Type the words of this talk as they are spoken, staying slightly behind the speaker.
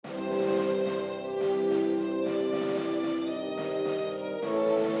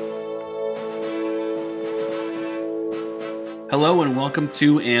Hello and welcome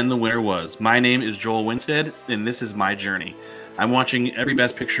to And the Winner Was. My name is Joel Winstead, and this is my journey. I'm watching every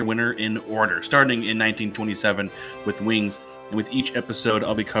Best Picture winner in order, starting in 1927 with Wings, and with each episode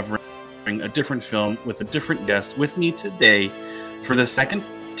I'll be covering a different film with a different guest. With me today, for the second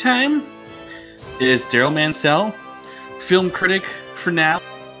time, is Darryl Mansel, film critic for now.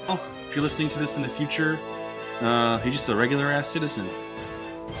 If you're listening to this in the future, he's just a regular-ass citizen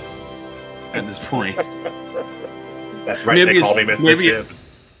at this point. That's right. They call me Mr. Tibbs.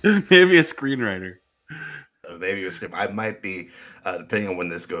 Maybe a screenwriter. Maybe a script. I might be, depending on when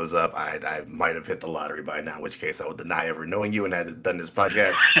this goes up, I might have hit the lottery by now, in which case I would deny ever knowing you and had done this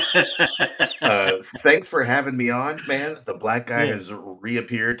podcast. Thanks for having me on, man. The black guy has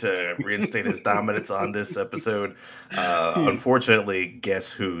reappeared to reinstate his dominance on this episode. Unfortunately,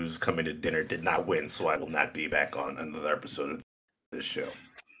 Guess Who's Coming to Dinner did not win, so I will not be back on another episode of this show.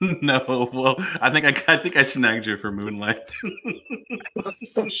 No, well, I think I snagged you for Moonlight.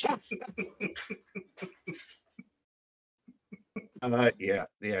 Just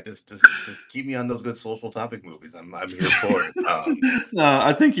keep me on those good social topic movies. I'm here for it.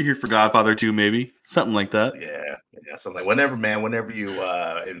 I think you're here for Godfather 2, maybe something like that. Yeah. So like whenever you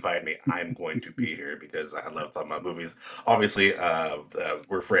invite me, I'm going to be here because I love talking about movies. Obviously,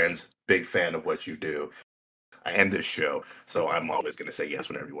 we're friends. Big fan of what you do and this show, so I'm always going to say yes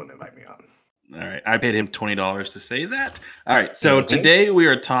whenever you want to invite me on. All right, I paid him $20 to say that. All right, so today we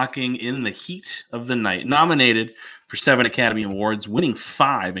are talking In the Heat of the Night, nominated for 7 Academy Awards, winning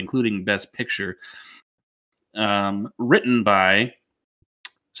 5, including Best Picture. Written by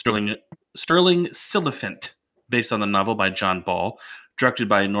Sterling Silliphant, based on the novel by John Ball, directed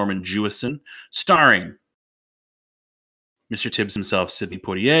by Norman Jewison, starring Mr. Tibbs himself, Sidney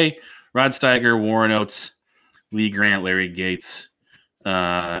Poitier, Rod Steiger, Warren Oates, Lee Grant, Larry Gates,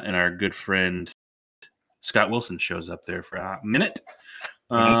 and our good friend Scott Wilson shows up there for a minute.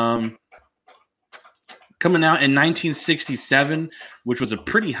 Coming out in 1967, which was a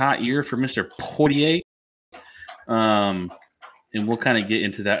pretty hot year for Mr. Poitier. And we'll kind of get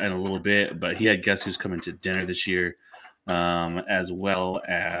into that in a little bit, but he had Guess Who's Coming to Dinner this year, as well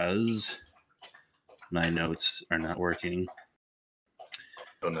as my notes are not working.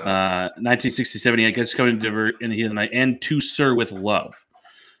 1967, he had Guess Who's Coming to Dinner in the Heat of the Night and To Sir with Love.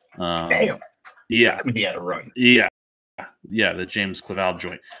 Damn. Yeah. I mean, he had a run. Yeah, the James Clavell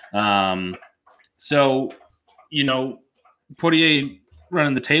joint. So, Poitier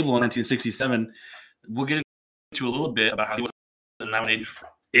running the table in 1967. We'll get into a little bit about how he wasn't nominated for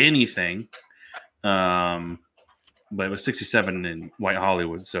anything. But it was 67 in White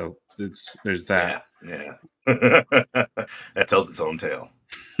Hollywood, so there's that. Yeah. That tells its own tale.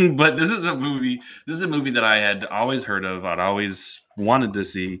 But this is a movie that I had always heard of. I'd always wanted to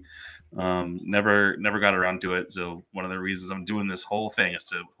see. Never got around to it. So one of the reasons I'm doing this whole thing is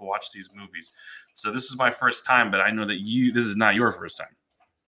to watch these movies. So this is my first time, but I know that this is not your first time.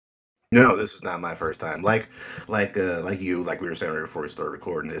 No, this is not my first time. Like we were saying right before we started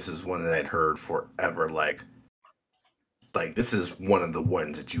recording, this is one that I'd heard forever. Like this is one of the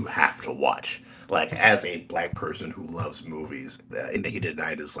ones that you have to watch. Like, as a black person who loves movies, In the Heat of the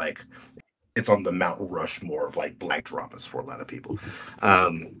Night is like, it's on the Mount Rushmore of like black dramas for a lot of people.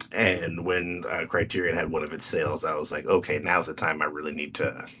 And when Criterion had one of its sales, I was like, okay, now's the time I really need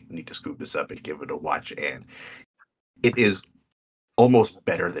to scoop this up and give it a watch. And it is almost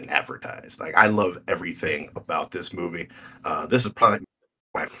better than advertised. Like, I love everything about this movie. This is probably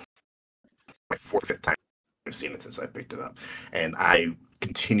my 4th or 5th time I've seen it since I picked it up, and I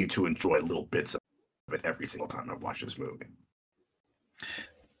continue to enjoy little bits of it every single time I watch this movie.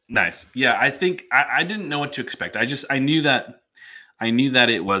 Nice. Yeah, I think I didn't know what to expect. I knew that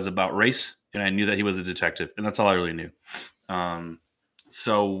it was about race, and I knew that he was a detective, and that's all I really knew.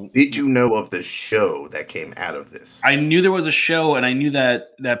 So did you know of the show that came out of this? I knew there was a show, and I knew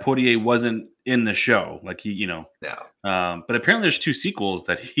that Poitier wasn't in the show. Like, No. But apparently there's 2 sequels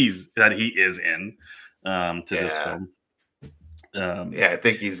that he is in to this film. I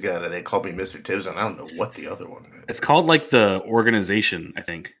think he's got They Call Me Mr. Tibbs, and I don't know what the other one is. It's called like The Organization, I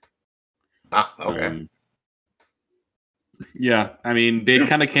think. Okay. Yeah, I mean, they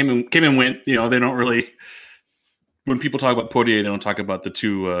kind of came and went. They don't really. When people talk about Poitier, they don't talk about the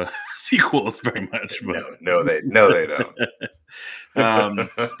 2 sequels very much. But no, they don't.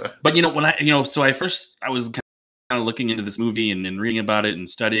 But when I was kind of looking into this movie and reading about it and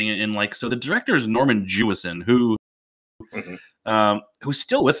studying it, and so the director is Norman Jewison, who's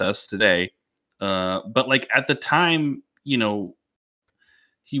still with us today, but like at the time,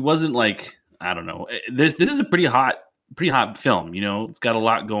 he wasn't like, I don't know. This is a pretty hot film. It's got a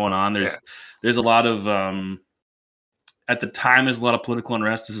lot going on. There's a lot of at the time, there's a lot of political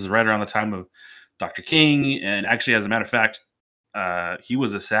unrest. This is right around the time of Dr. King, and actually, as a matter of fact, he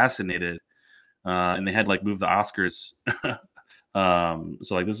was assassinated, and they had like moved the Oscars.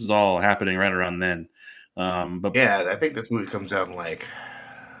 So like this is all happening right around then. But Yeah, I think this movie comes out in like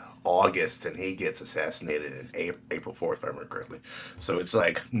August, and he gets assassinated in April 4th, if I remember correctly. So it's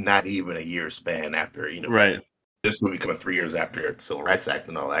like not even a year span after, right, this movie coming 3 years after the Civil Rights Act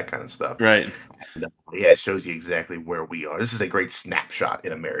and all that kind of stuff. right. And, yeah, it shows you exactly where we are. This is a great snapshot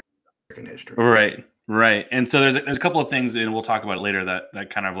in American history. Right, right. And so there's a couple of things, and we'll talk about it later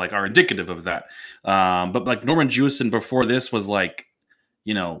that kind of like are indicative of that. But like Norman Jewison before this was like,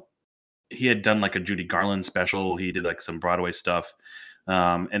 he had done like a Judy Garland special. He did like some Broadway stuff.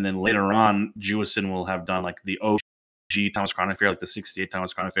 And then later on, Jewison will have done like the OG Thomas Crown Affair, like the 68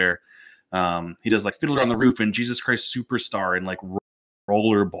 Thomas Crown Affair. He does like Fiddler on the Roof and Jesus Christ Superstar and like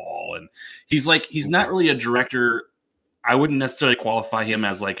Rollerball. And he's not really a director. I wouldn't necessarily qualify him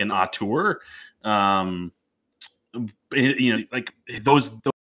as like an auteur. Like those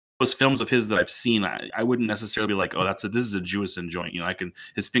films of his that I've seen, I wouldn't necessarily be like, oh, this is a Jewison joint.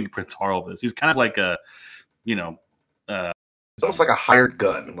 His fingerprints are all this. He's kind of like a, it's almost like a hired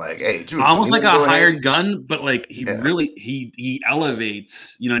gun. Like, hey, Jewison, almost like a hired gun, but like he really he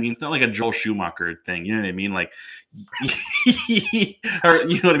elevates. You know what I mean? It's not like a Joel Schumacher thing. You know what I mean? Like, or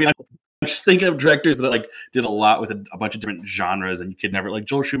you know what I mean? I'm just thinking of directors that like did a lot with a bunch of different genres, and you could never like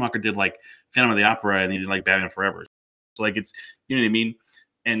Joel Schumacher did like Phantom of the Opera, and he did like Batman Forever. So like it's you know what I mean.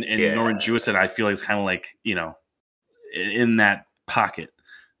 And Norman Jewison, I feel like it's kind of like in that pocket.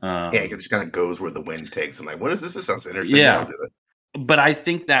 It just kind of goes where the wind takes. I'm like, what is this? This sounds interesting. Yeah, I'll do it. But I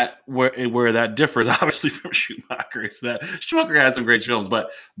think that where that differs obviously from Schumacher is that Schumacher had some great films, but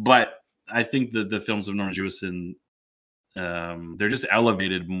I think the films of Norman Jewison, they're just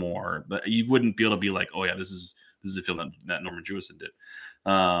elevated more. But you wouldn't be able to be like, oh yeah, this is a film that Norman Jewison did.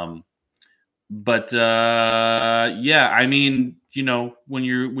 Yeah, I mean, when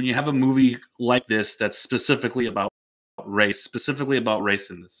you have a movie like this that's specifically about race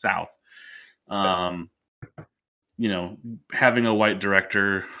in the South, having a white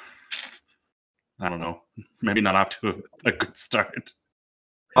director, I don't know, maybe not off to a good start.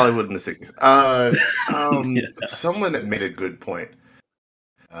 Hollywood in the 60s. Someone that made a good point.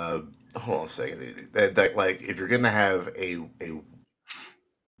 Hold on a second. That like if you're gonna have a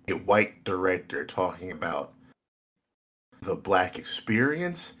white director talking about the Black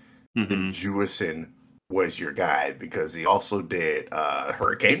experience, then Jewison was your guy because he also did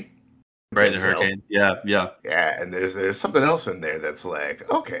Hurricane. Right, the Hurricane. Yeah. Yeah, and there's something else in there that's like,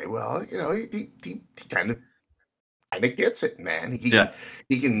 okay, well, he kind of gets it, man. He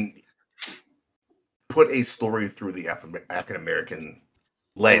can put a story through the African American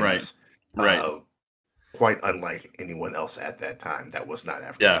lens, right. Quite unlike anyone else at that time that was not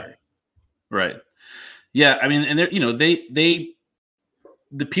African American. Yeah, right. Yeah, I mean, and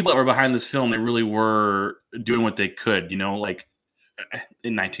the people that were behind this film, they really were doing what they could, like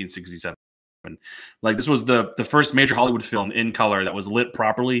in 1967. Like this was the first major Hollywood film in color that was lit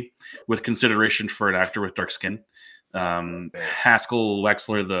properly with consideration for an actor with dark skin. Haskell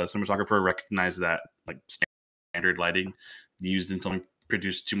Wexler, the cinematographer, recognized that like standard lighting used in film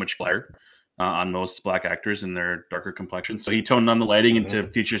produced too much glare on most Black actors and their darker complexions. So he toned down the lighting and to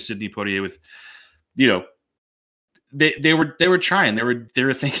feature Sidney Poitier with, they were trying. They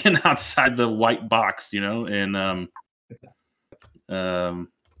were thinking outside the white box, and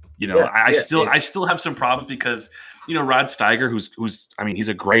I still have some problems because Rod Steiger, who's I mean he's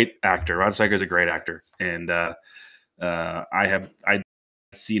a great actor. Rod Steiger is a great actor, and I'd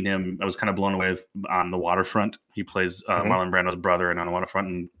seen him. I was kind of blown away on The Waterfront. He plays Marlon Brando's brother, and on The Waterfront,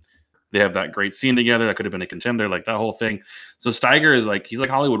 and they have that great scene together. That could have been a contender, like that whole thing. So Steiger is he's like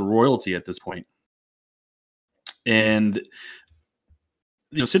Hollywood royalty at this point. And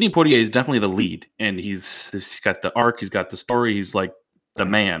Sidney Poitier is definitely the lead, and he's got the arc, he's got the story, he's like the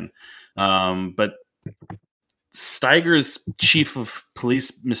man. But Steiger's chief of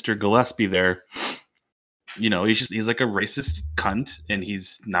police, Mr. Gillespie, there, he's like a racist cunt, and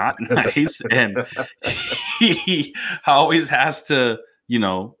he's not nice, and he always has to,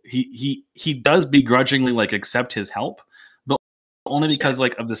 he does begrudgingly like accept his help, but only because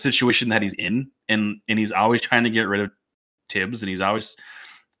like of the situation that he's in, and he's always trying to get rid of Tibbs, and he's always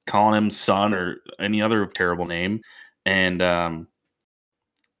calling him son or any other terrible name, and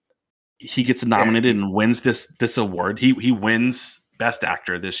he gets nominated and wins this award. He wins Best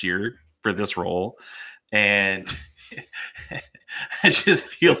Actor this year for this role, and I just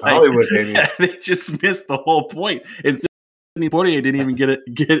feel like Hollywood, baby. They just missed the whole point. And Sidney Poitier didn't even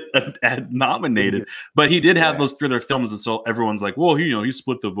get nominated, but he did have those 3 other films, and so everyone's like, "Well, he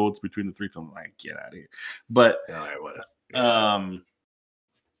split the votes between the 3 films." I'm like, get out of here. But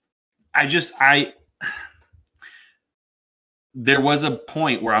there was a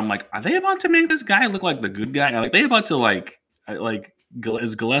point where I'm like, are they about to make this guy look like the good guy? Like, they about to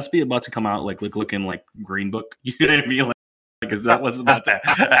is Gillespie about to come out looking like Green Book? You know what I mean? Like, is that what's about to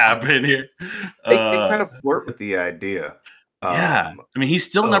happen here? They kind of flirt with the idea. Yeah, I mean, he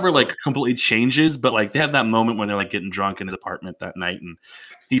still never completely changes, but they have that moment when they're getting drunk in his apartment that night, and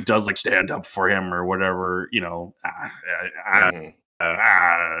he does stand up for him or whatever, Yeah,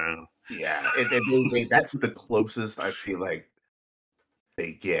 that's the closest I feel like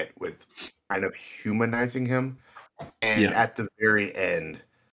they get with kind of humanizing him, and at the very end,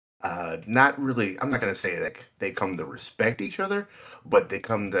 not really. I'm not going to say that they come to respect each other, but they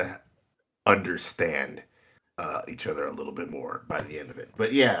come to understand each other a little bit more by the end of it.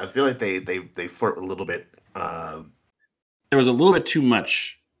 But yeah, I feel like they flirt a little bit. There was a little bit too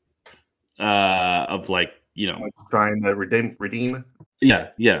much of trying to redeem. Yeah,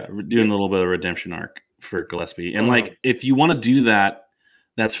 doing a little bit of a redemption arc for Gillespie, and if you want to do that,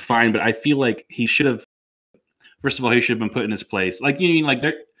 that's fine. But I feel like he should have. First of all, he should have been put in his place.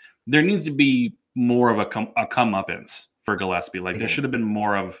 There needs to be more of a comeuppance for Gillespie. There should have been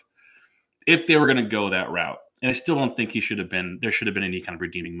more of, if they were going to go that route. And I still don't think there should have been any kind of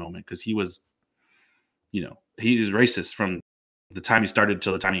redeeming moment, because he was racist from the time he started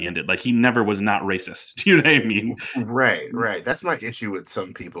till the time he ended. He never was not racist. You know what I mean? Right. That's my issue with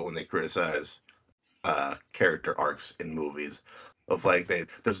some people when they criticize character arcs in movies of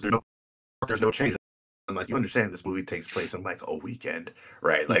there's no change. I'm like, you understand this movie takes place in a weekend,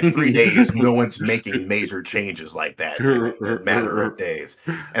 right? 3 days, no one's making major changes like that in a matter of days.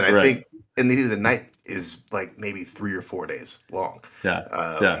 And I think In the Heat of the Night is maybe 3 or 4 days long. They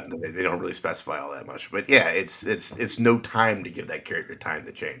don't really specify all that much, but yeah, it's no time to give that character time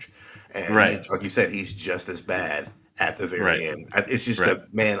to change. And like you said, he's just as bad at the very end. It's just a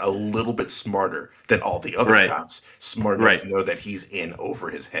little bit smarter than all the other cops. Smart enough to know that he's in over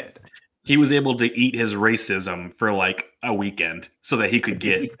his head. He was able to eat his racism for a weekend so that he could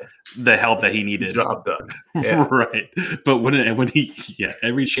get the help that he needed. Job done. Yeah. Right. But when he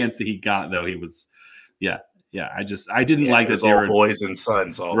every chance that he got, though, he was I didn't like that they all were boys and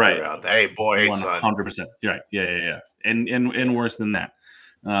sons all throughout. Hey, boy, 100%. You're right. Yeah. And worse than that.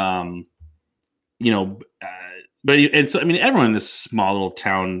 But everyone in this small little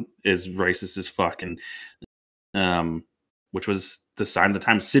town is racist as fuck, and which was the sign of the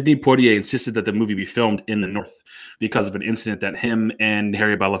time. Sidney Poitier insisted that the movie be filmed in the North because of an incident that him and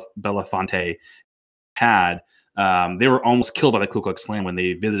Harry Belafonte had. They were almost killed by the Ku Klux Klan when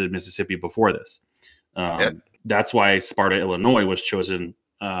they visited Mississippi before this. That's why Sparta, Illinois was chosen.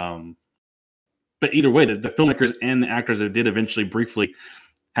 But either way, the filmmakers and the actors did eventually briefly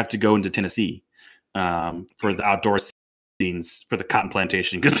have to go into Tennessee for the outdoor scenes for the cotton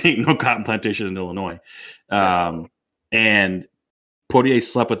plantation, because there ain't no cotton plantation in Illinois. And Poitier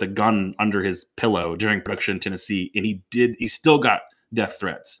slept with a gun under his pillow during production in Tennessee, and he still got death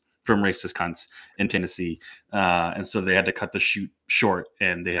threats from racist cunts in Tennessee. And so they had to cut the shoot short,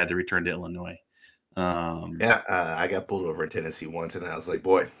 and they had to return to Illinois. I got pulled over in Tennessee once, and I was like,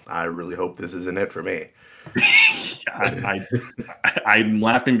 boy, I really hope this isn't it for me. I'm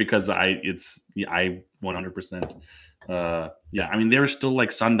laughing because I 100%. They were still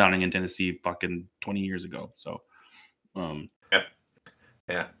sundowning in Tennessee fucking 20 years ago. So, it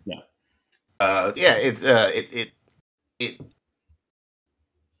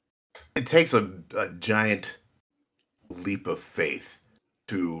takes a giant leap of faith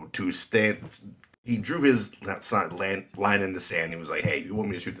to stand. He drew his line in the sand. He was like, "Hey, you want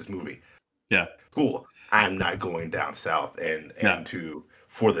me to shoot this movie? Yeah, cool. I'm not going down south and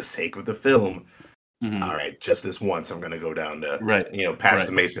for the sake of the film. Mm-hmm. All right, just this once, I'm going to go down to past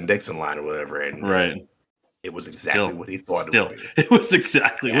the Mason-Dixon line or whatever." And it was exactly what he thought it would be. It was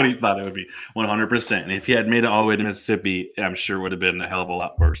exactly what he thought it would be, 100%. And if he had made it all the way to Mississippi, I'm sure it would have been a hell of a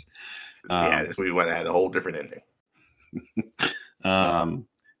lot worse. This movie would have had a whole different ending.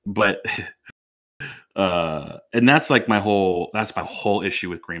 But and that's my whole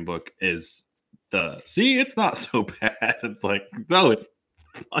issue with Green Book is it's not so bad. It's no, it's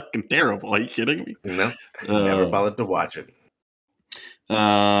fucking terrible. Are you kidding me? No, never bothered to watch it.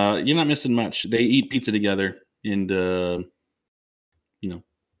 You're not missing much. They eat pizza together, and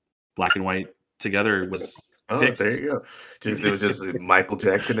black and white together was fixed. There you go. It was just Michael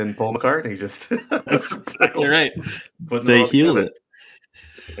Jackson and Paul McCartney. Just that's exactly right. They healed it.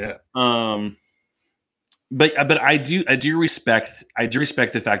 Yeah. But I do respect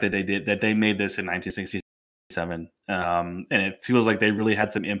the fact that they made this in 1967, and it feels like they really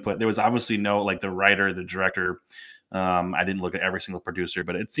had some input. There was obviously no like the writer, the director. I didn't look at every single producer,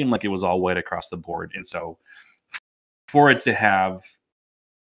 but it seemed like it was all white across the board. And so for it to have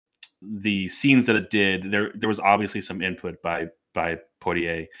the scenes that it did, there was obviously some input by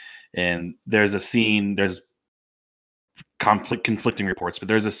Poitier. And there's conflicting reports, but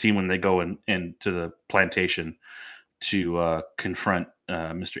there's a scene when they go into the plantation to confront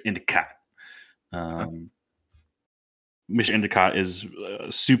Mr. Endicott. Mr. Endicott is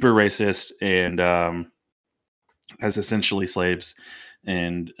super racist and has essentially slaves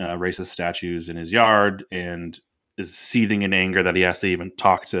and racist statues in his yard, and is seething in anger that he has to even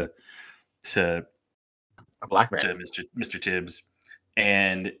talk to a black man, to Mr. Tibbs.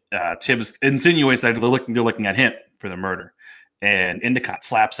 And Tibbs insinuates that they're looking at him for the murder, and Endicott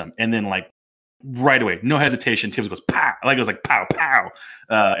slaps him, and then like right away, no hesitation, Tibbs goes pow, like it was like pow pow,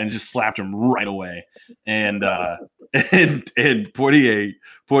 and just slapped him right away. And and Poitier,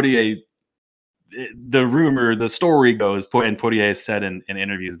 the story goes, and Poitier said in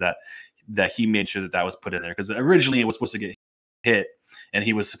interviews that he made sure that was put in there because originally it was supposed to get hit, and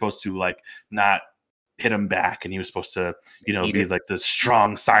he was supposed to like not hit him back, and he was supposed to be like the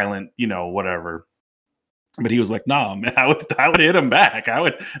strong, silent, whatever. But he was like, "No, man, I would hit him back. I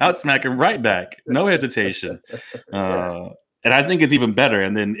would smack him right back, no hesitation." And I think it's even better.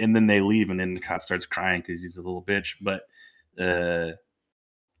 And then they leave, and then the cop starts crying because he's a little bitch. But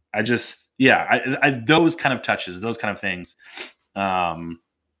I just, those kind of touches, those kind of things, they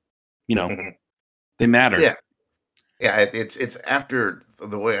matter. Yeah, yeah. It's after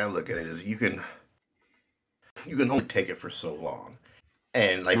the way I look at it is you can only take it for so long.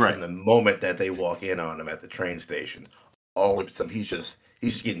 And like Right. from the moment that they walk in on him at the train station, all of a sudden he's just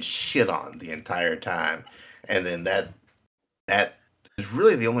getting shit on the entire time. And then that is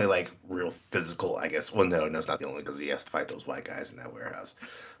really the only like real physical, I guess. Well, no, it's not the only, because he has to fight those white guys in that warehouse.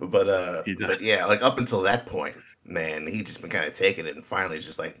 But yeah, like up until that point, man, he just been kind of taking it, and finally it's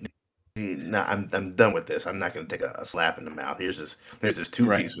just like, no, I'm done with this. I'm not going to take a slap in the mouth. There's this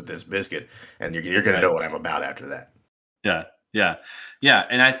 2-piece with this biscuit, and you're going to know what I'm about after that. Yeah.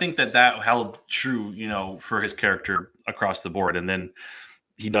 And I think that held true, for his character across the board. And then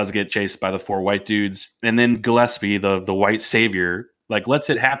he does get chased by the 4 white dudes. And then Gillespie, the white savior, like lets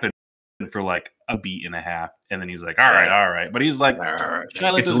it happen for like a beat and a half. And then he's like, all right. But he's like, should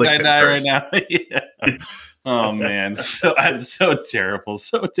I let this guy die right now? Yeah. Oh, man. So terrible.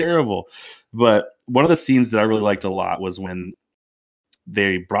 So terrible. But one of the scenes that I really liked a lot was when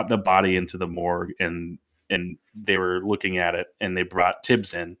they brought the body into the morgue, and they were looking at it, and they brought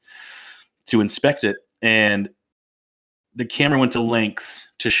Tibbs in to inspect it. And the camera went to lengths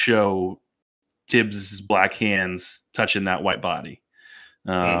to show Tibbs' black hands touching that white body,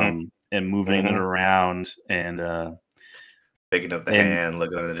 and moving it around, and picking up the hand,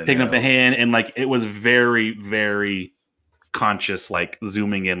 looking at it, picking up the hand. And like, it was very, very conscious, like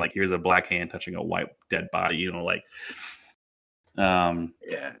zooming in, like here's a black hand touching a white dead body, like,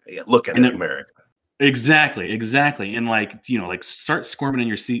 look at it, America. Exactly. And like, like start squirming in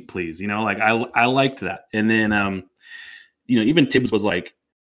your seat, please. Like I liked that. And then, even Tibbs was like,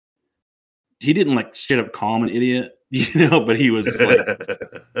 he didn't like straight up call him an idiot, but he was like,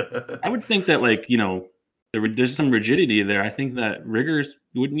 I would think that like, there's some rigidity there. I think that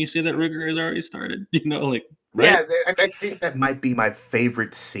wouldn't you say that rigor has already started? Like, right? Yeah, I think that might be my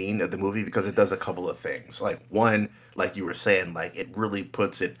favorite scene of the movie because it does a couple of things. Like one, like you were saying, like it really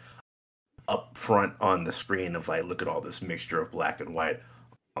puts it up front on the screen of like, look at all this mixture of black and white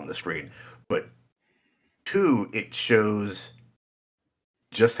on the screen. But 2, it shows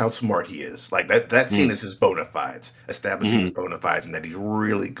just how smart he is. Like that scene is his bona fides, establishing his bona fides, and that he's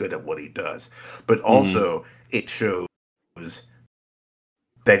really good at what he does. But also it shows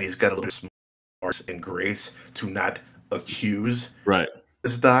that he's got a little smart and grace to not accuse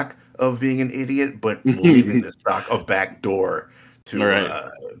this doc of being an idiot, but leaving this doc a back door to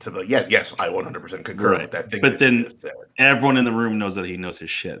yes, I 100% concur with that thing. But then everyone in the room knows that he knows his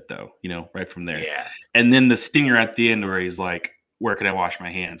shit, though. Right from there. Yeah. And then the stinger at the end where he's like, "Where can I wash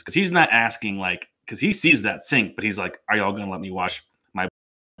my hands?" Because he's not asking like, because he sees that sink, but he's like, "Are y'all gonna let me wash my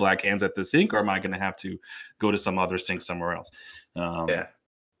black hands at the sink, or am I gonna have to go to some other sink somewhere else?"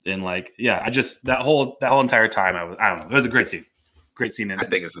 And like, I just that whole entire time I don't know. It was a great scene. Great scene. I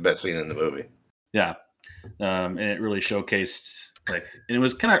think it's the best scene in the movie. Yeah. And it really showcased. Like, and it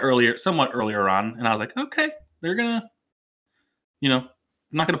was kind of somewhat earlier on, and I was like, okay, they're gonna, not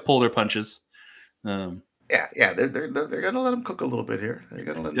gonna pull their punches. They're gonna let him cook a little bit here. They're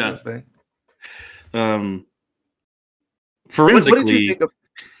gonna let him do his thing. forensically, what did you think of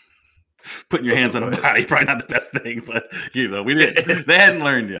putting your hands on a body, probably not the best thing, but we didn't. They hadn't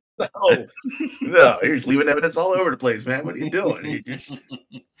learned yet. No, you're just leaving evidence all over the place, man. What are you doing?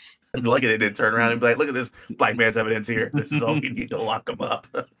 I'm lucky they didn't turn around and be like, "Look at this black man's evidence here. This is all we need to lock him up."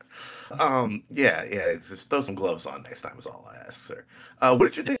 Yeah. It's just throw some gloves on next time. Is all I ask, sir. What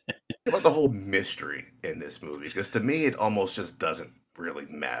did you think about the whole mystery in this movie? Because to me, it almost just doesn't really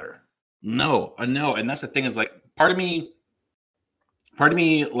matter. No, I know, and that's the thing is like part of me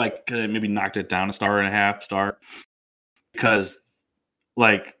like maybe knocked it down a star and a half star because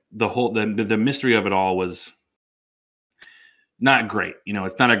like the mystery of it all was not great.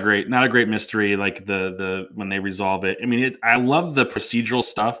 It's not a great mystery. Like the when they resolve it. I mean, I love the procedural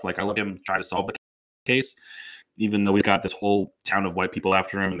stuff. Like I love him trying to solve the case, even though we've got this whole town of white people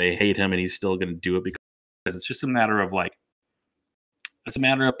after him and they hate him, and he's still going to do it because it's just a matter of like, it's a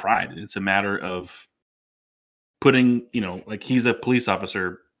matter of pride. It's a matter of putting, like he's a police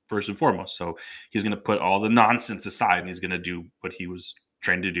officer first and foremost. So he's going to put all the nonsense aside and he's going to do what he was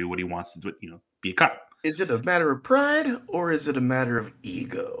trained to do, what he wants to do, be a cop. Is it a matter of pride or is it a matter of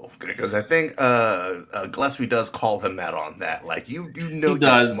ego? Because I think Gillespie does call him out on that. Like you're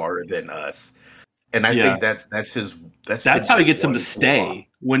smarter than us, and I think that's his. That's how he gets him to stay.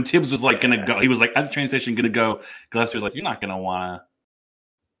 When Tibbs was like gonna go, he was like at the train station gonna go. Gillespie was like, "You're not gonna want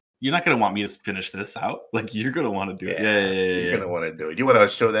me to finish this out. Like you're gonna want to do it. Yeah. You're gonna want to do it. You want to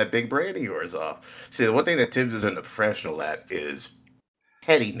show that big brain of yours off." See, the one thing that Tibbs isn't a professional at is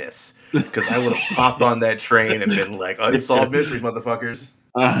pettiness. Because I would have popped on that train and been like, "Unsolved mysteries, motherfuckers."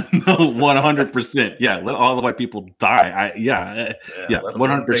 No, 100%. Yeah, let all the white people die.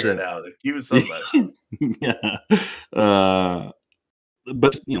 100%. He was somebody. Yeah.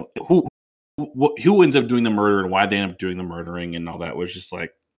 But who ends up doing the murder and why they end up doing the murdering and all that was just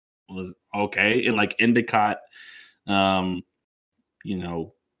like was okay. And like Endicott, and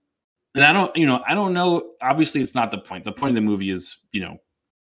I don't know. Obviously, it's not the point. The point of the movie is,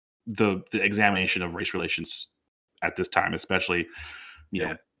 the examination of race relations at this time, especially,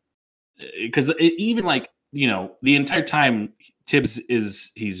 because even like, the entire time Tibbs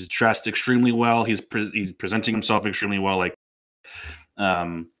he's dressed extremely well. He's presenting himself extremely well. Like,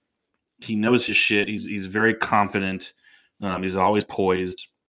 he knows his shit. He's very confident. He's always poised.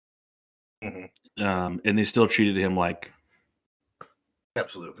 Mm-hmm. And they still treated him like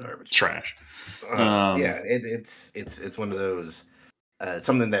absolute garbage, trash. It's one of those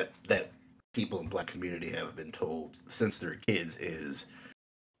something that people in Black community have been told since they're kids is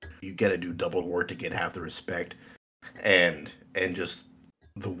you got to do double work to get half the respect, and just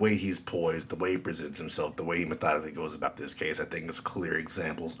the way he's poised, the way he presents himself, the way he methodically goes about this case, I think is clear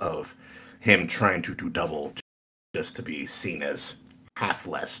examples of him trying to do double just to be seen as half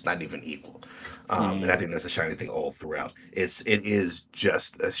less, not even equal. And I think that's a shiny thing all throughout. It is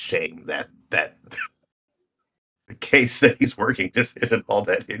just a shame that the case that he's working just isn't all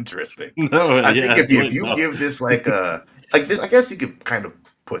that interesting. I think if you give this like this, I guess you could kind of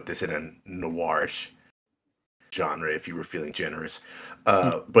put this in a noirish genre if you were feeling generous.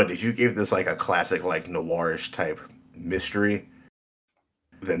 But if you give this like a classic like noirish type mystery,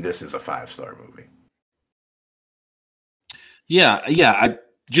 then this is a 5-star movie. Yeah. I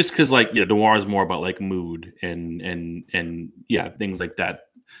just because like noir is more about like mood and things like that,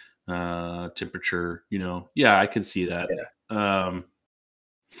 temperature. I could see that. Yeah.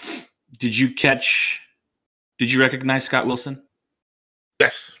 Did you recognize Scott Wilson?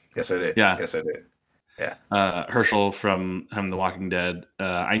 Yes, I did. Yeah, yes, I did. Yeah. Herschel from The Walking Dead.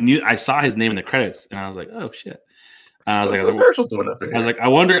 I saw his name in the credits, and I was like, "Oh shit!" And I was like, Herschel doing up here? I was like, I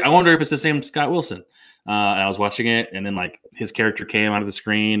wonder if it's the same Scott Wilson. And I was watching it, and then like his character came out of the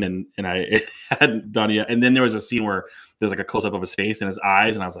screen, and I hadn't done it yet. And then there was a scene where there's like a close up of his face and his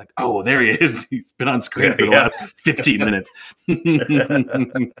eyes, and I was like, "Oh, there he is! He's been on screen for the last 15 minutes."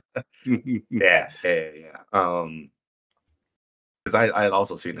 Yeah. Because I had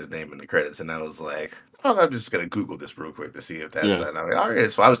also seen his name in the credits, and I was like, "Oh, I'm just gonna Google this real quick to see if that's that." And I'm like, all right.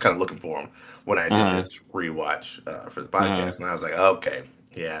 So I was kind of looking for him when I did this rewatch for the podcast, and I was like, "Okay,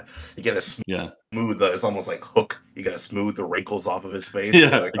 yeah, you get a smooth. It's almost like Hook. You got to smooth the wrinkles off of his face.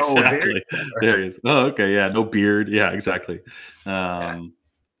 Yeah, like, exactly. There he is. Oh, okay, yeah, no beard. Yeah, exactly. But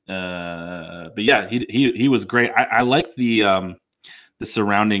yeah, he was great. I like the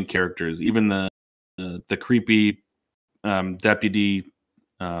surrounding characters, even the creepy deputy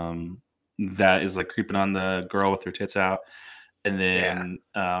that is like creeping on the girl with her tits out, and then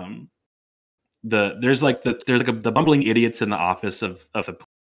there's the bumbling idiots in the office of the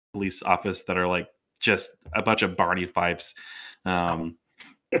police office that are like just a bunch of Barney Fifes,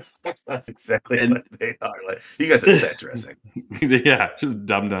 That's exactly And what they are. Like, you guys are set dressing. yeah, just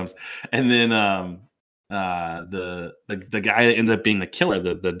dum dums. And then the guy that ends up being the killer,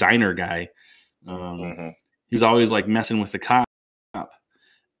 the diner guy, um, Hmm. he was always like messing with the cop.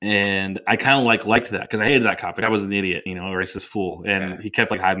 And I kind of like liked that because I hated that cop. Like I was an idiot, you know, a racist fool, and Yeah. he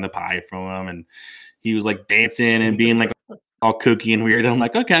kept like hiding the pie from him, and he was like dancing and being like all kooky and weird. And I'm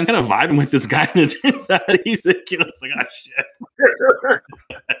like, okay, I'm kind of vibing with this guy, and it turns out he's the killer. It's like, oh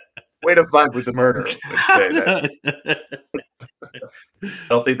Way to vibe with the murderer instead. That's shit. I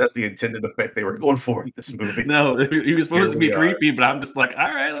don't think that's the intended effect they were going for in this movie. No, he was Here supposed to be we are. creepy, but I'm just like,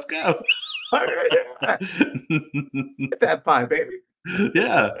 all right, let's go. All right, yeah. Get that pie, baby.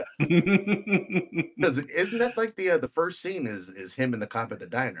 Yeah. Because isn't that like the first scene is him and the cop at the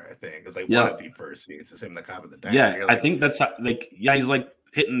diner? I think it's like one Yeah. of the first scenes is him and the cop at the diner. And Yeah. you're I like, think that's how, like, yeah, he's like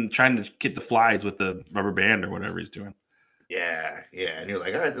trying to get the flies with the rubber band or whatever he's doing. yeah, yeah, and you're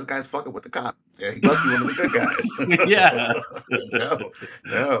like, all right, this guy's fucking with the cop. Yeah, he must be one of the good Yeah. guys. No,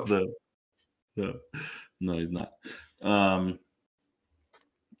 no. So, so, no, he's not.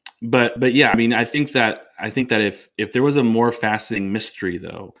 But yeah, I mean, I think that if there was a more fascinating mystery,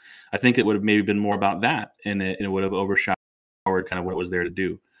 though, I think it would have maybe been more about that, and it would have overshadowed kind of what it was there to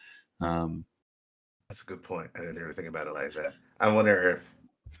do. Um, That's a good point. I didn't ever think about it like that. I wonder if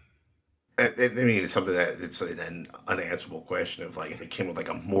I mean it's something that it's an unanswerable question of like if it came with like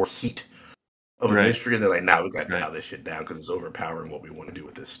a more heat of a right, mystery, and they're like, "Now we got to right, dial this shit down because it's overpowering what we want to do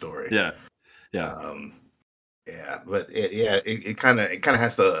with this story." yeah, yeah, Um, yeah, but it kind of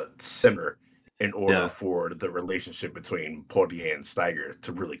has to simmer in order yeah, for the relationship between Portier and Steiger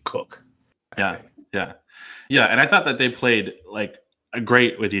to really cook. I yeah, think. yeah, yeah. And I thought that they played like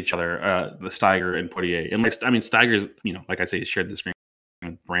great with each other, the Steiger and Poitier. And like, I mean, Steiger's, you know, like I say, he shared the screen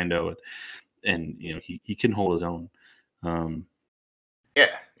with Brando, and you know, he can hold his own. Um, Yeah,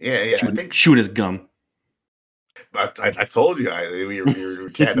 yeah, yeah. I think shoot his gum. I told you we were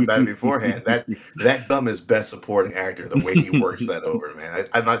chatting about it beforehand. That gum is best supporting actor. The way he works that over, man.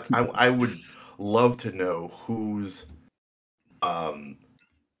 I would love to know um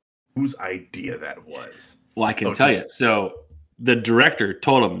whose idea that was. Well, I can Oh, tell you. just So the director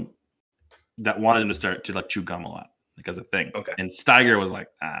told him that wanted him to start to like chew gum a lot, like as a thing, okay. and Steiger was like,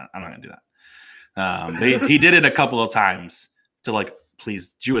 I'm not gonna do that. He did it a couple of times to like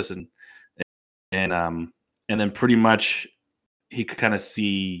please Jewison, and and then pretty much he could kind of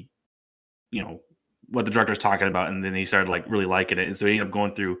see, you know, what the director was talking about, and then he started like really liking it, and so he ended up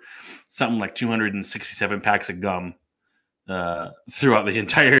going through something like 267 packs of gum throughout the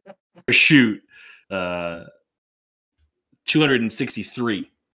entire shoot.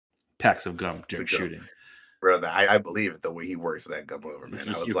 263 packs of gum It's a during gum. shooting. Brother, I believe it the way he works that gum over, man.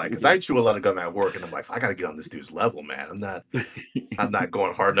 I was like, because I chew a lot of gum at work, and I'm like, I gotta get on this dude's level, man. I'm not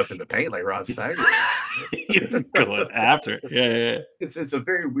going hard enough in the paint like Rod Steiger He was going after. Yeah. It's a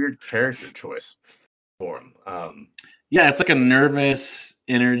very weird character choice for him. Yeah, it's like a nervous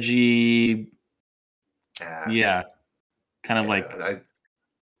energy. Yeah, kind of like.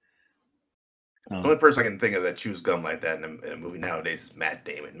 The only person I can think of that chews gum like that in a movie nowadays is Matt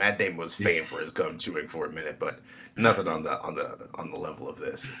Damon. Matt Damon was famed for his gum chewing for a minute, but nothing on the level of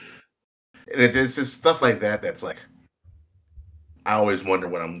this. And it's just stuff like that that's like I always wonder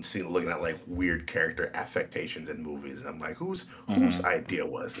when I'm looking at like weird character affectations in movies, and I'm like, whose idea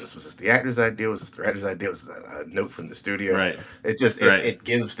was this? Was this the actor's idea? Was this the director's idea? Was this a note from the studio? Right. It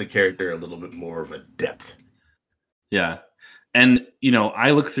gives the character a little bit more of a depth. Yeah. And you know,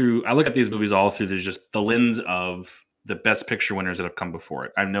 I look at these movies all through there's just the lens of the best picture winners that have come before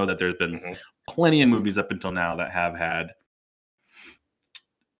it. I know that there's been plenty of movies up until now that have had,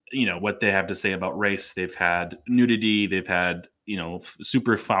 you know, what they have to say about race. They've had nudity, they've had, you know,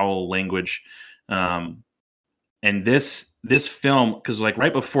 super foul language. And this film, because like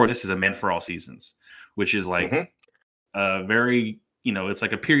right before this is A Man for All Seasons, which is like a very, you know, it's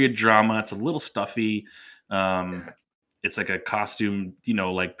like a period drama. It's a little stuffy. It's like a costume, you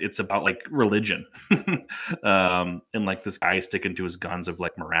know, like it's about like religion, and like this guy sticking to his guns of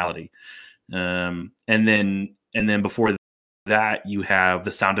like morality. And then before that, you have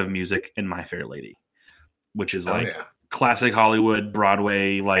The Sound of Music and My Fair Lady, which is like classic Hollywood,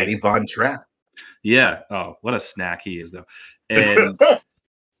 Broadway, like Eddie Von Trapp. Yeah. Oh, what a snack he is, though. And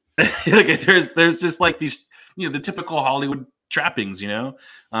like, there's just like these, you know, the typical Hollywood trappings, you know.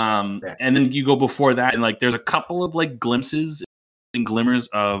 And then you go before that, and like there's a couple of like glimpses and glimmers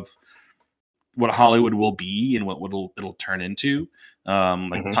of what Hollywood will be and what it'll turn into.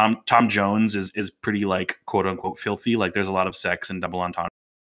 Like Tom Jones is pretty like quote unquote filthy. Like there's a lot of sex and double entendre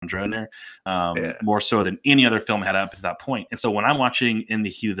in there, Yeah. more so than any other film had up to that point. And so when I'm watching In the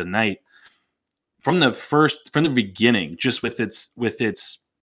Heat of the Night, from the beginning, just with its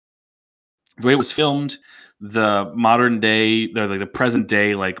the way it was filmed, the modern day, the present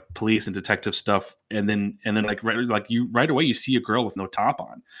day, like police and detective stuff, and then right away you see a girl with no top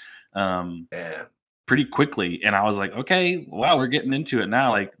on, Yeah. pretty quickly, and I was like, okay, wow, we're getting into it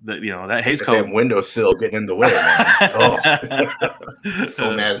now. Like that Hays That Code damn windowsill getting in the way, man. Oh,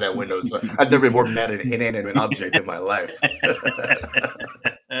 so mad at that windowsill. I've never been more mad at an inanimate object in my life.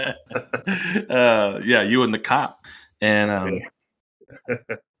 Yeah, you and the cop, and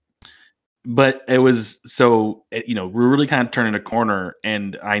but it was so we're really kind of turning a corner,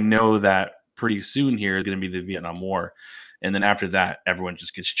 and I know that pretty soon here is going to be the Vietnam War, and then after that everyone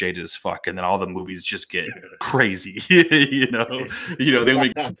just gets jaded as fuck, and then all the movies just get crazy. They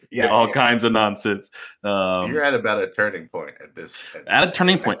make all kinds of nonsense. You're at about a turning point at a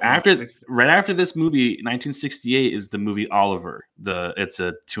turning point right after this movie. 1968 is the movie Oliver. It's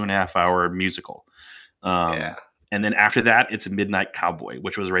a 2.5-hour musical. And then after that it's a Midnight Cowboy,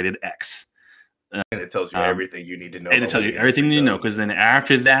 which was rated X. And it tells you everything you need to know. And it tells you everything you need to know, because then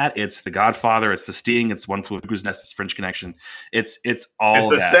after that, it's The Godfather, it's The Sting, it's One Flew Over the Cuckoo's Nest, it's French Connection. It's all it's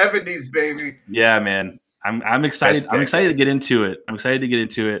the that. 70s, baby. Yeah, man. I'm excited. I'm excited to get into it.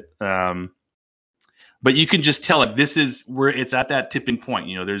 But you can just tell, like, this is where it's at that tipping point.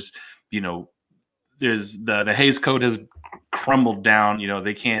 There's the Hays Code has crumbled down.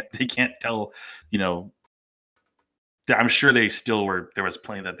 They can't tell. I'm sure they still were. There was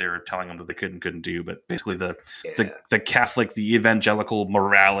plenty that they were telling them that they couldn't do, but basically the Catholic, the evangelical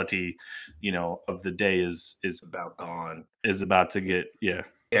morality, of the day is about gone. Is about to get Yeah,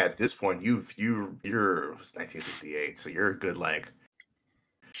 at this point, you're 1968, so you're a good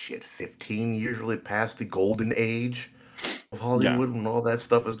 15 years really past the golden age of Hollywood when all that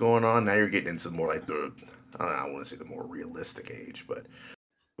stuff is going on. Now you're getting into more like I want to say the more realistic age, but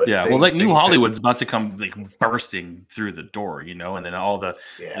yeah, New Hollywood's about to come bursting through the door, and then all then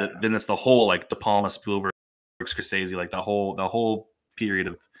it's the whole De Palma, Spielberg, Scorsese, the whole period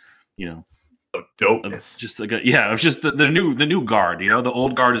of of dopeness. Of just the new guard. The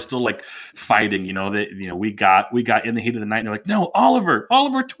old guard is still fighting. We got In the Heat of the Night, and they're like, no, Oliver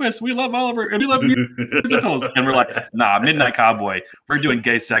Twist, we love Oliver, and we love musicals, and we're like, nah, Midnight Cowboy, we're doing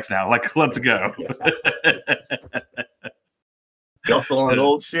gay sex now. Let's go. Y'all still on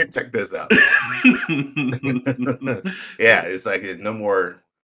old shit? Check this out. Yeah, it's no more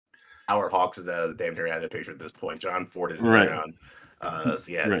Howard Hawks is out of the damn near adaptation at this point. John Ford is around.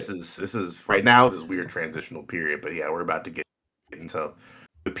 This is right now this weird transitional period, but we're about to get into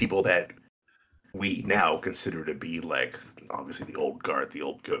the people that we now consider to be obviously the old guard, the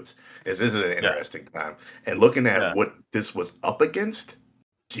old goats. This is an interesting time, and looking at what this was up against,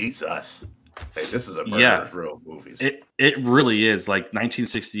 Jesus. This is a murderer's row of movies. It really is.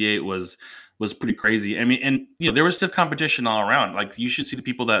 1968 was pretty crazy. I mean, and there was stiff competition all around. You should see the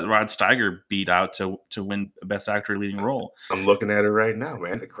people that Rod Steiger beat out to win Best Actor leading role. I'm looking at it right now,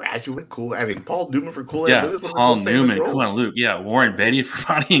 man. The Graduate, cool. I mean, Paul Newman for Cool. Paul Newman, Cool and Luke. Yeah, Warren Beatty for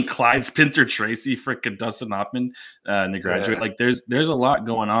Bonnie and Clyde, Spencer Tracy, frickin' Dustin Hoffman, in The Graduate. There's a lot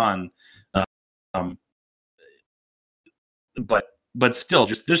going on. But still,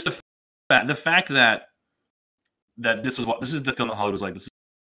 just there's the fact that this is the film that Hollywood was like, this is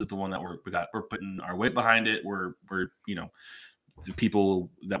the one that we're putting our weight behind it. We're the people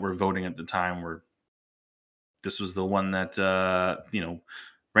that were voting at the time this was the one that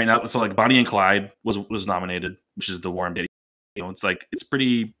right now. So Bonnie and Clyde was nominated, which is the Warren Beatty. It's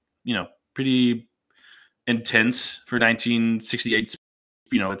pretty pretty intense for 1968.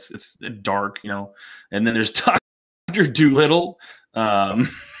 It's dark, and then there's Dr. Dolittle.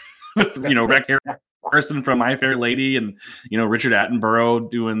 With Rex Harrison from My Fair Lady, and Richard Attenborough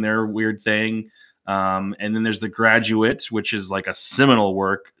doing their weird thing, and then there's The Graduate, which is a seminal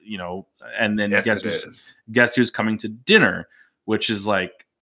work, and then guess who's coming to dinner, which is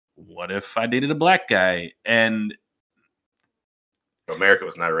what if I dated a black guy? And America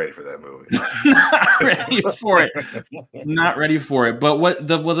was not ready for that movie. Not ready for it. But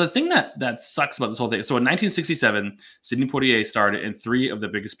the thing that sucks about this whole thing. So in 1967, Sidney Poitier starred in 3 of the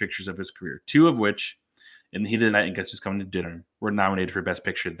biggest pictures of his career, 2 of which, In the Heat of the Night and Guess Who's Coming to Dinner, were nominated for Best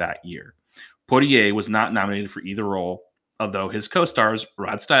Picture that year. Poitier was not nominated for either role, although his co-stars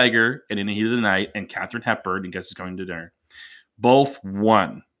Rod Steiger in the Heat of the Night and Katharine Hepburn in Guess Who's Coming to Dinner both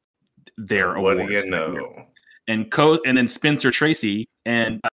won their awards. What do you know? And then Spencer Tracy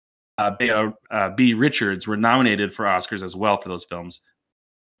and B. Richards were nominated for Oscars as well for those films,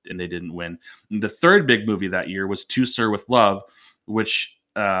 and they didn't win. And the third big movie that year was To Sir with Love, which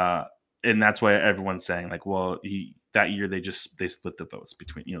and that's why everyone's saying like, well, that year they split the votes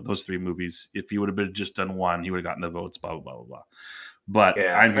between those three movies. If he would have been just done one, he would have gotten the votes. Blah blah blah blah blah. But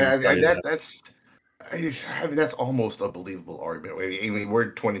Yeah, I'm here to tell you that I mean, that's almost a believable argument. I mean, we're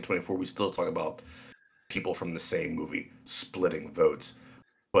in 2024. We still talk about people from the same movie splitting votes.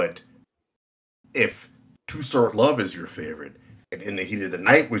 But if Two Star Love is your favorite, and In the Heat of the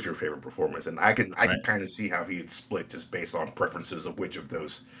Night was your favorite performance, and I can right, kind of see how he would split just based on preferences of which of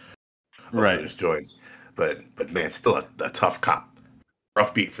those right, joints. But man, still a tough cop,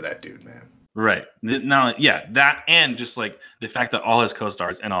 rough beat for that dude, man. right. Now, yeah, that and just like the fact that all his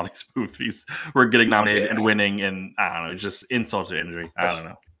co-stars in all these movies were getting nominated Yeah, and winning, and I don't know, just insult to injury. I don't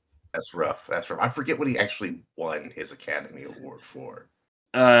know. that's rough. That's rough. I forget what he actually won his Academy Award for.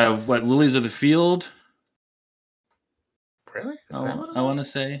 What Lilies of the Field? Really? Is that what it I want to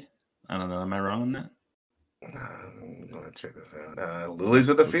was? say. I don't know. Am I wrong on that? I'm gonna check this out. Lilies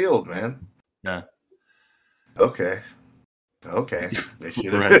of the Field, man. Yeah. Okay. Okay. They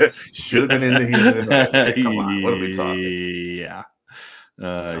Right. should have been In the Heat of the Night. Man. Come on. What are we talking? Yeah.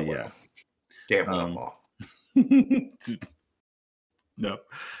 Oh Yeah. well. Can't win them all. No.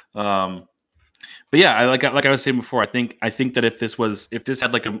 But yeah, like I was saying before, I think that if this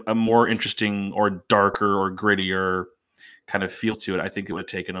had like a more interesting or darker or grittier kind of feel to it, I think it would have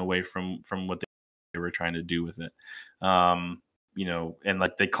taken away from what they were trying to do with it. And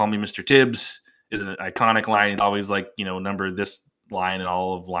like they call me Mr. Tibbs is an iconic line. It's always like, number this line in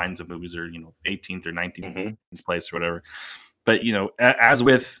all of lines of movies are, 18th or 19th place or whatever. But, as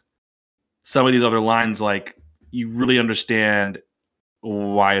with some of these other lines, like you really understand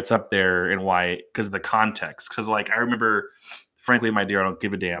why it's up there and why, because of the context. Because like I remember, frankly, my dear, I don't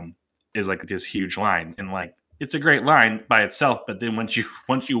give a damn is like this huge line, and like it's a great line by itself. But then once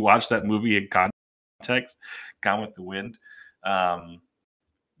you watch that movie in context, Gone with the Wind,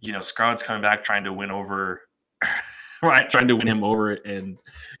 Scarlett's coming back trying to win over. Right, trying to win him over, and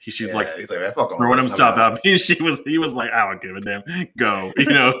she's like he's like, fuck all throwing this, himself up. He was like, I don't give a damn, go,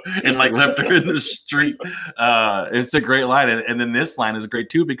 and like left her in the street. It's a great line, and then this line is great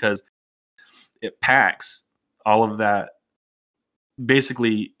too because it packs all of that.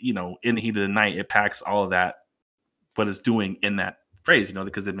 Basically, in the heat of the night, it packs all of that. What it's doing in that phrase,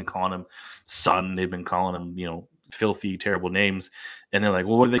 because they've been calling him son, they've been calling him, filthy, terrible names, and they're like,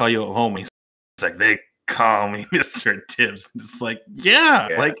 well, what do they call you at home? He's like, they call me Mr. Tibbs. It's like, yeah.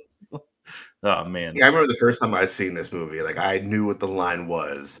 Like, oh man. Yeah, I remember the first time I'd seen this movie, like I knew what the line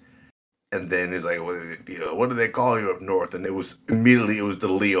was, and then he's like, what do they call you up north? And it was the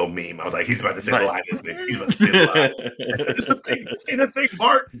Leo meme. I was like, he's about to say the line, isn't he? He's about to say the line. It's the thing,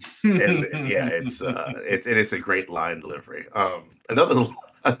 Bart. And yeah, it's a great line delivery. Another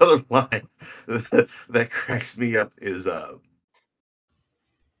line that cracks me up is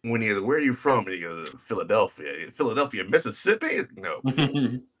when he goes, where are you from? And he goes, Philadelphia, Mississippi? No,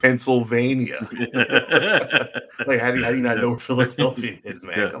 Pennsylvania. Like, how do you not know where Philadelphia is,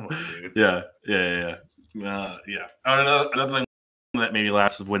 man? Come on, dude. Yeah. Another thing that made me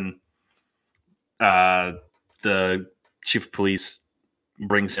laugh was when the chief of police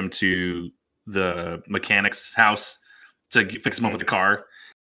brings him to the mechanic's house to fix him up with the car.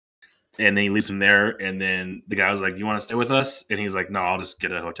 And then he leaves him there, and then the guy was like, "You want to stay with us?" And he's like, "No, I'll just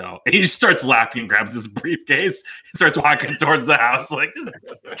get a hotel." And he starts laughing and grabs his briefcase and starts walking towards the house like, "This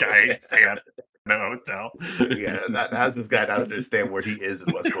guy ain't staying at no hotel." Yeah, how's this guy not understand where he is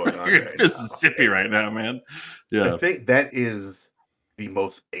and what's going on right Mississippi right now, man. Yeah, I think that is the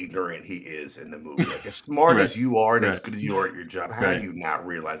most ignorant he is in the movie. Like, as smart as you are and as good as you are at your job, how do you not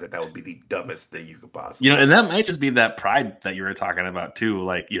realize that would be the dumbest thing you could possibly? And that might just be that pride that you were talking about too.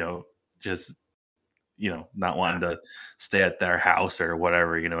 Like, just not wanting to stay at their house or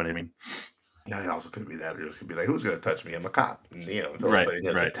whatever. You know what I mean? Yeah, it also could be that. It could be like, who's going to touch me? I'm a cop. And, Right.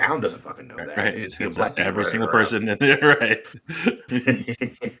 The town doesn't fucking know that. Right. They just see a black every single person in there, right?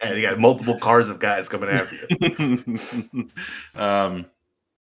 And you got multiple cars of guys coming after you.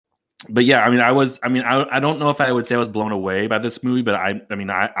 But yeah, I don't know if I would say I was blown away by this movie, but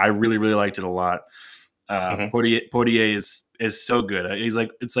I really, really liked it a lot. Portier is so good.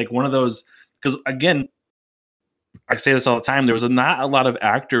 It's like one of those, because again, I say this all the time. There was not a lot of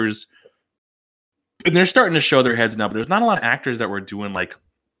actors, and they're starting to show their heads now. But there's not a lot of actors that were doing like,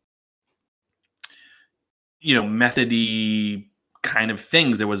 methody kind of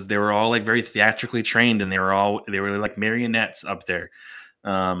things. They were all like very theatrically trained, and they were like marionettes up there.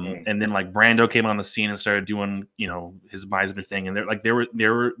 And then like Brando came on the scene and started doing his Meisner thing, and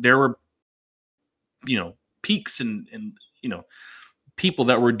there were peaks and people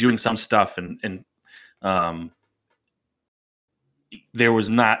that were doing some stuff, and there was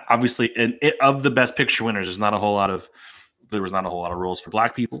not obviously of the Best Picture winners. There was not a whole lot of roles for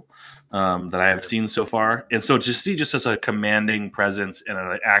Black people that I have seen so far, and so to see just as a commanding presence and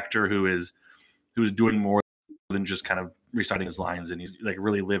an actor who's doing more than just kind of reciting his lines, and he's like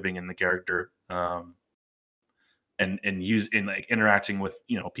really living in the character, and like interacting with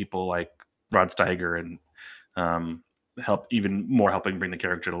people like Rod Steiger and helping bring the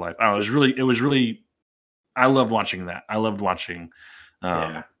character to life. It was really I loved watching that. I loved watching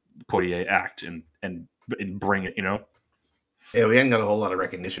Poitier act and bring it, Yeah, we hadn't got a whole lot of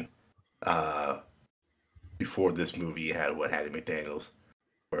recognition before this movie. You had Hattie McDaniels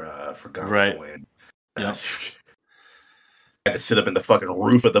for Gone with the Wind. Yep. Had to sit up in the fucking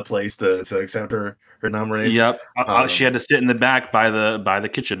roof of the place to accept her nomination. Yep. She had to sit in the back by the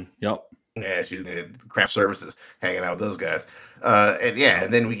kitchen. Yep. Yeah, she did craft services, hanging out with those guys.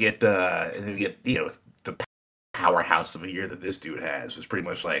 And then we get the powerhouse of a year that this dude has, was pretty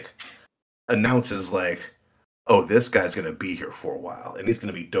much like announces like, oh, this guy's gonna be here for a while, and he's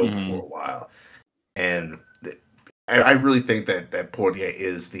gonna be dope for a while. And I really think that Poitier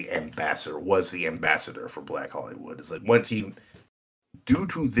was the ambassador for Black Hollywood. It's like once he, due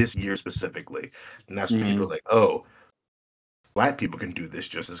to this year specifically, and that's when people are like, oh, Black people can do this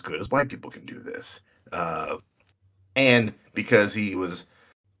just as good as white people can do this. And because he was,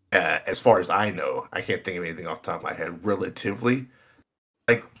 as far as I know, I can't think of anything off the top of my head, relatively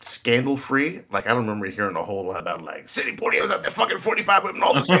like scandal free. Like I don't remember hearing a whole lot about like Sidney Poitier was up there fucking 45 women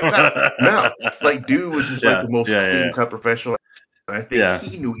all at the same time. No, like dude was just like the most clean cut professional. And I think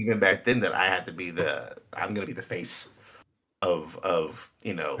he knew even back then that I'm gonna be the face of a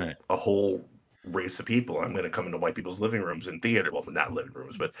whole race of people. I'm gonna come into white people's living rooms and theater, well, not living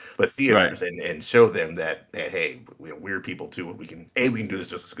rooms, but theaters, and show them that hey, we're people too. We can do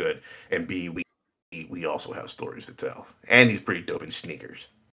this just as good, and B, we also have stories to tell. And he's pretty dope in sneakers.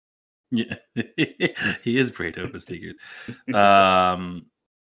 Yeah, he is pretty dope in sneakers. Yeah.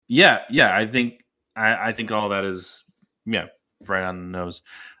 I think all that is right on the nose.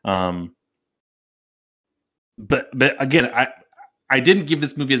 But again, I didn't give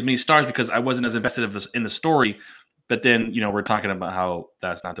this movie as many stars because I wasn't as invested in the story. But then we're talking about how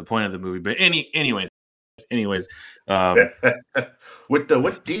that's not the point of the movie. But anyways,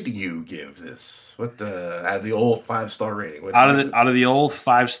 what did you give this? What the old 5-star rating? Out of the old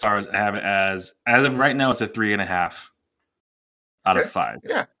 5 stars, I have it as of right now, it's a 3.5 out of 5.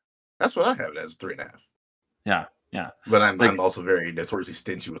 Yeah, that's what I have it as, 3.5. Yeah. But I'm also very notoriously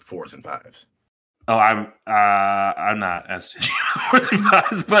stingy with 4s and 5s. Oh, I'm not as stingy with 4s and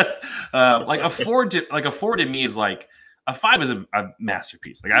 5s, but like a 4 to me is like a 5 is a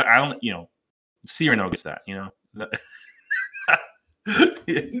masterpiece. Like I don't Cyrano gets that,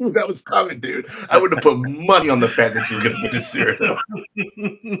 That was coming, dude. I would have put money on the fact that you were going to put to Cyrano.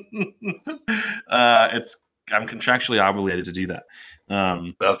 I'm contractually obligated to do that.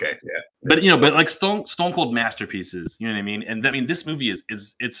 Okay, yeah. But but like Stone Cold masterpieces, you know what I mean? And I mean, this movie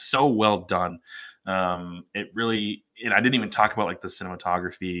it's so well done. It really, and I didn't even talk about like the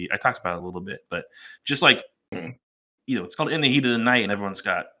cinematography. I talked about it a little bit, but just like it's called In the Heat of the Night, and everyone's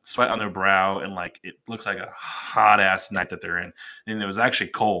got sweat on their brow, and like it looks like a hot ass night that they're in, and it was actually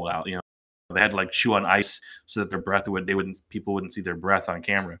cold out. They had to like chew on ice so that their breath people wouldn't see their breath on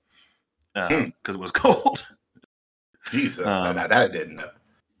camera because it was cold. Jesus, that I didn't know.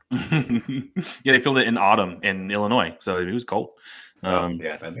 Yeah, they filmed it in autumn in Illinois, so it was cold.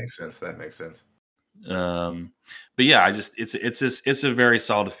 Yeah, that makes sense. But yeah, it's a very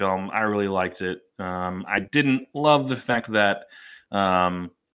solid film. I really liked it. I didn't love the fact that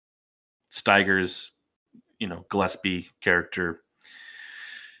Steiger's Gillespie character,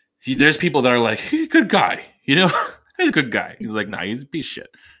 there's people that are like, he's a good guy, he's a good guy. He's like, nah, he's a piece of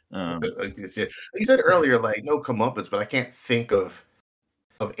shit. You said earlier, like, no comeuppance, but I can't think of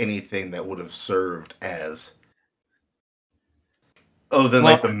anything that would have served as other than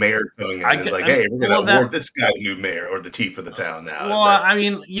like the mayor coming in and like, hey, we're gonna award this guy new mayor or the chief of the town now. Well, I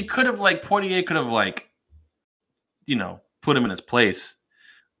mean, you could have like Poitier could have like, put him in his place,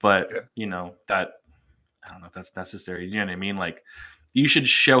 but that I don't know if that's necessary. You know what I mean? Like, you should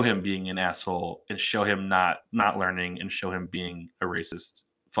show him being an asshole and show him not learning and show him being a racist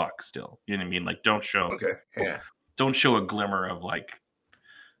fuck still. You know what I mean? Like, don't show a glimmer of like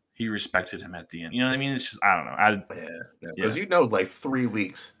he respected him at the end. You know what I mean? It's just, I don't know. Because like 3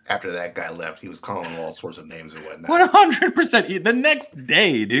 weeks after that guy left, he was calling him all sorts of names and whatnot. 100%. The next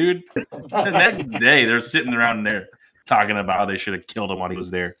day, dude. The next day, they're sitting around there talking about how they should have killed him while he was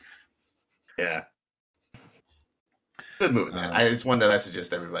there. Yeah. Good movie, man. It's one that I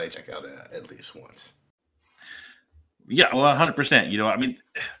suggest everybody check out at least once. Yeah, well, 100%. You know, I mean,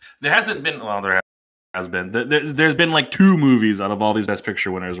 there hasn't been. Well, there has been. There's been like 2 movies out of all these Best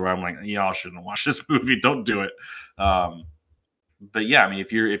Picture winners where I'm like, y'all shouldn't watch this movie. Don't do it. But yeah, I mean,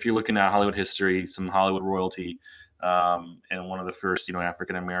 if you're looking at Hollywood history, some Hollywood royalty, and one of the first, you know,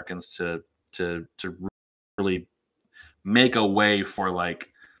 African Americans to really make a way for like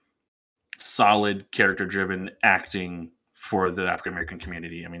solid character driven acting for the African American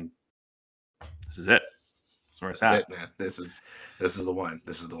community. I mean, this is it. That's where it's at. Man. This is the one.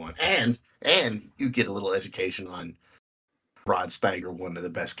 This is the one. And you get a little education on Rod Steiger, one of the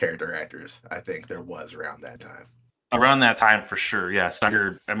best character actors I think there was around that time. Around that time, for sure. Yeah,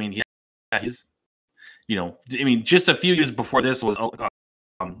 Steiger. I mean, yeah, he's, you know, I mean, just a few years before this was on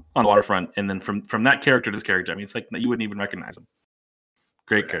Waterfront, and then from that character to this character, I mean, it's like you wouldn't even recognize him.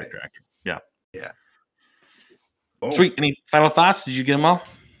 Great character actor. Yeah. Yeah. Oh. Sweet. Any final thoughts? Did you get them all?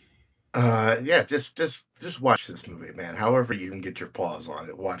 Yeah, just watch this movie, man. However you can get your paws on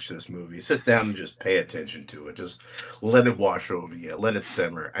it, watch this movie. Sit down and just pay attention to it. Just let it wash over you. Let it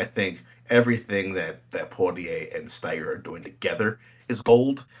simmer. I think everything that Portier and Steiger are doing together is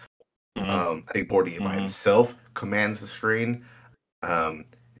gold. I think Portier by himself commands the screen.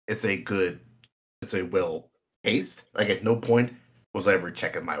 It's a well paced. Like at no point was I ever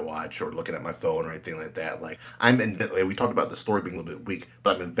checking my watch or looking at my phone or anything like that. Like we talked about the story being a little bit weak,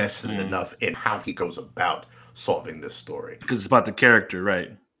 but I'm invested enough in how he goes about solving this story. Because it's about the character, right?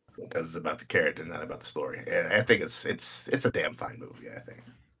 Because it's about the character, not about the story. And I think it's a damn fine movie, I think.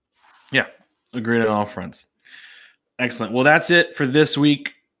 Yeah, agreed on all fronts. Excellent. Well, that's it for this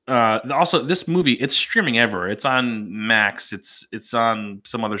week. Also, this movie, it's streaming everywhere. It's on Max. It's on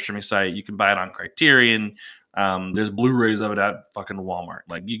some other streaming site. You can buy it on Criterion. There's Blu-rays of it at fucking Walmart.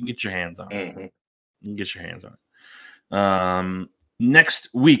 Like, you can get your hands on it. You can get your hands on it. Next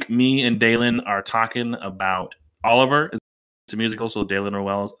week, me and Dalen are talking about Oliver. It's a musical, so Dalen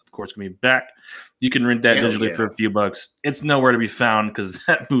Rowell is, of course, going to be back. You can rent that digitally for a few bucks. It's nowhere to be found because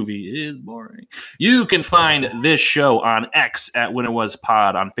that movie is boring. You can find this show on X at When It Was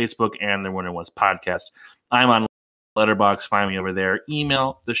Pod, on Facebook and the When It Was Podcast. I'm on Letterboxd. Find me over there.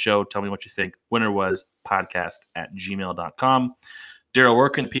 Email the show. Tell me what you think. winnerwaspodcast@gmail.com. Darryl, where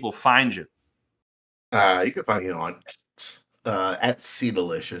can people find you? You can find me on at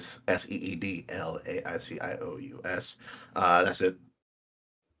Seedalicious, SEEDLAICIOUS. That's it.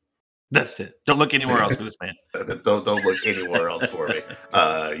 That's it. Don't look anywhere else for this man. Don't look anywhere else for me.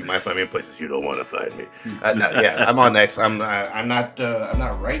 You might find me in places you don't want to find me. I'm on X. I'm not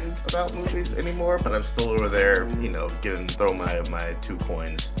writing about movies anymore, but I'm still over there, throw my 2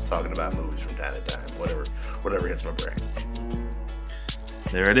 coins talking about movies from time to time. Whatever hits my brain.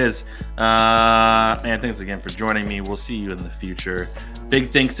 There it is. Man, thanks again for joining me. We'll see you in the future. Big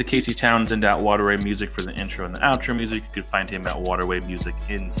thanks to Casey Townsend at Waterway Music for the intro and the outro music. You can find him at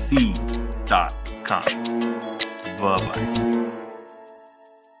waterwaymusicinc.com. Bye-bye.